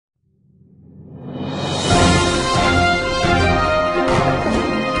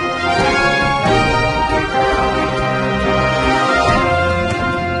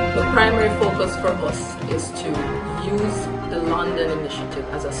focus for us is to use the London initiative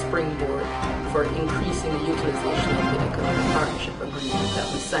as a springboard for increasing the utilization of the economic partnership agreement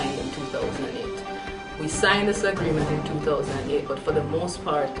that we signed in 2008. We signed this agreement in 2008, but for the most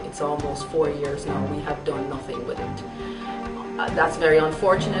part, it's almost 4 years now, we have done nothing with it. That's very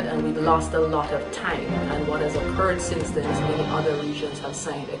unfortunate, and we've lost a lot of time. And what has occurred since then is many other regions have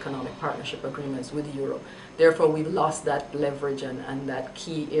signed economic partnership agreements with Europe. Therefore, we've lost that leverage and that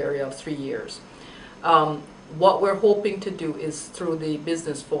key area of 3 years. What we're hoping to do is through the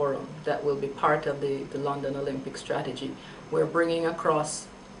business forum that will be part of the London Olympic strategy, we're bringing across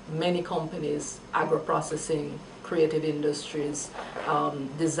many companies, agro-processing, creative industries,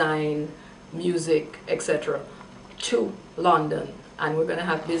 design, music, etc., to London, and we're going to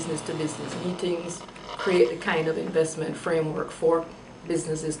have business-to-business meetings, create the kind of investment framework for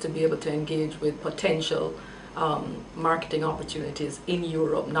businesses to be able to engage with potential marketing opportunities in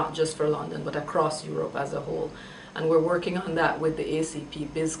Europe, not just for London, but across Europe as a whole. And we're working on that with the ACP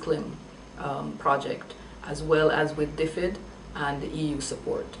BizClim project, as well as with DFID and the EU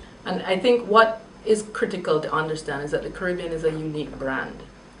support. And I think what is critical to understand is that the Caribbean is a unique brand,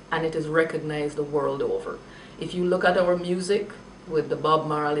 and it is recognized the world over. If you look at our music, with the Bob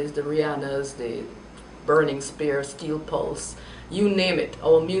Marleys, the Rihannas, the Burning Spear, Steel Pulse, you name it,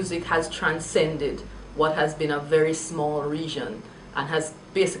 our music has transcended what has been a very small region and has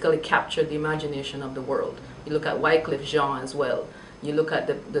basically captured the imagination of the world. You look at Wyclef Jean as well. You look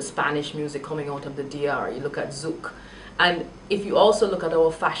at the Spanish music coming out of the DR. You look at Zouk. And if you also look at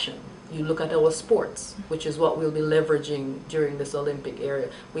our fashion, you look at our sports, which is what we'll be leveraging during this Olympic era.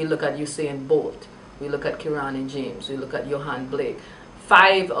 We look at Usain Bolt. We look at Kirani James. We look at Johan Blake.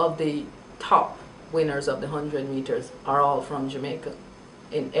 5 of the top winners of the 100 meters are all from Jamaica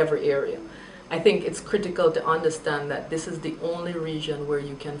in every area. I think it's critical to understand that this is the only region where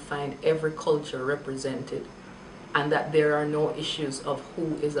you can find every culture represented, and that there are no issues of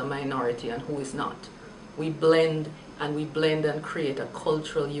who is a minority and who is not. We blend and create a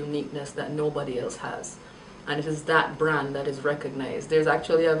cultural uniqueness that nobody else has. And it is that brand that is recognized. There's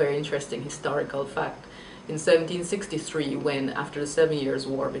actually a very interesting historical fact. In 1763, when after the 7 Years'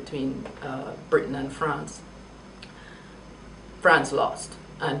 War between Britain and France, France lost.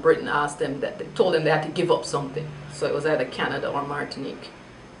 And Britain asked them told them they had to give up something. So it was either Canada or Martinique.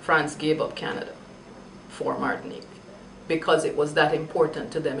 France gave up Canada for Martinique, because it was that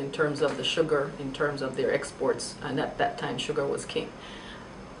important to them in terms of the sugar, in terms of their exports, and at that time sugar was king.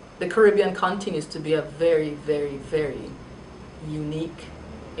 The Caribbean continues to be a very, very, very unique,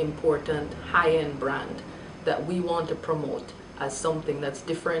 important, high-end brand that we want to promote as something that's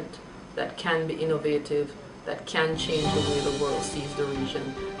different, that can be innovative, that can change the way the world sees the region,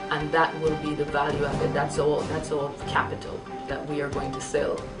 and that will be the value added. That's all capital that we are going to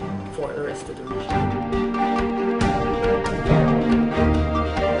sell for the rest of the region.